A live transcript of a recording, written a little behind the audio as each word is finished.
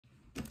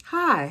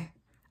Hi,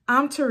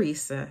 I'm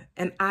Theresa,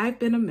 and I've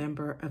been a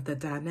member of the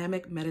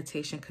dynamic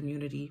meditation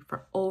community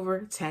for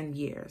over 10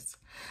 years.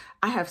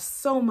 I have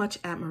so much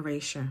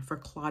admiration for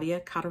Claudia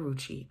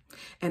Katarucci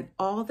and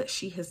all that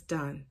she has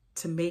done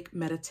to make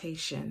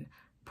meditation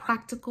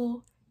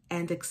practical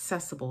and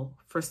accessible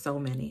for so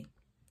many.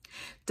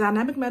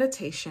 Dynamic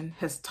meditation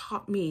has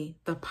taught me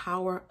the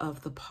power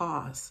of the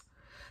pause,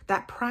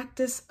 that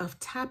practice of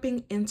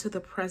tapping into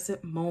the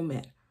present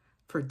moment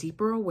for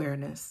deeper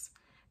awareness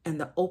and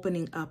the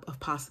opening up of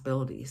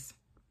possibilities.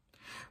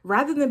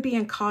 Rather than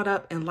being caught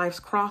up in life's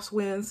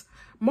crosswinds,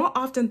 more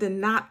often than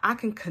not, I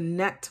can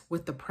connect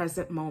with the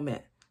present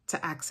moment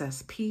to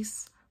access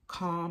peace,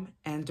 calm,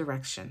 and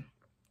direction.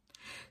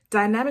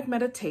 Dynamic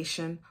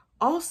meditation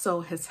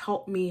also has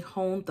helped me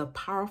hone the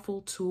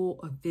powerful tool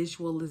of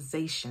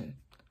visualization.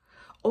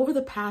 Over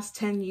the past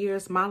 10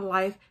 years, my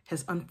life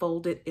has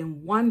unfolded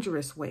in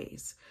wondrous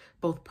ways,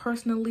 both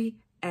personally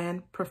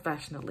and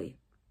professionally.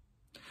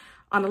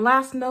 On the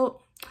last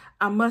note,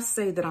 I must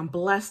say that I'm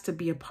blessed to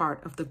be a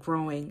part of the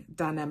growing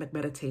dynamic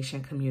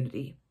meditation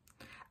community.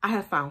 I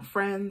have found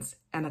friends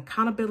and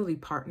accountability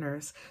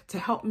partners to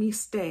help me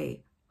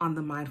stay on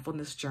the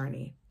mindfulness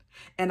journey,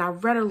 and I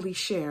readily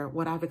share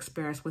what I've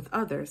experienced with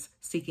others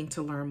seeking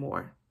to learn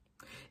more.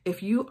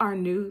 If you are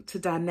new to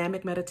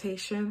dynamic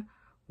meditation,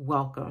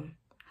 welcome.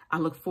 I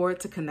look forward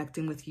to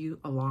connecting with you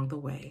along the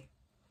way.